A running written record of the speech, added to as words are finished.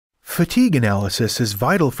Fatigue analysis is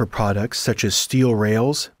vital for products such as steel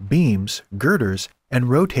rails, beams, girders, and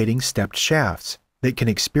rotating stepped shafts that can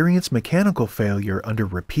experience mechanical failure under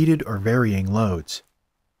repeated or varying loads.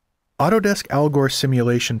 Autodesk Algor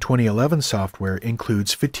Simulation 2011 software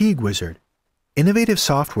includes Fatigue Wizard, innovative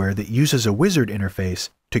software that uses a wizard interface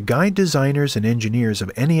to guide designers and engineers of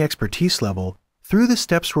any expertise level through the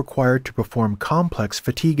steps required to perform complex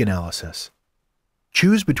fatigue analysis.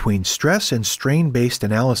 Choose between stress and strain-based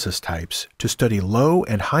analysis types to study low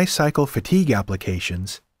and high cycle fatigue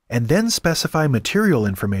applications, and then specify material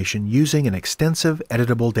information using an extensive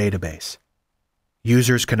editable database.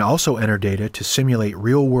 Users can also enter data to simulate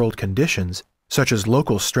real-world conditions such as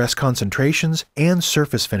local stress concentrations and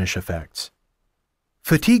surface finish effects.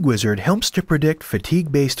 Fatigue Wizard helps to predict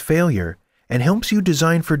fatigue-based failure and helps you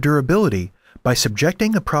design for durability by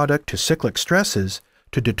subjecting a product to cyclic stresses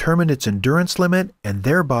to determine its endurance limit and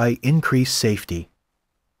thereby increase safety.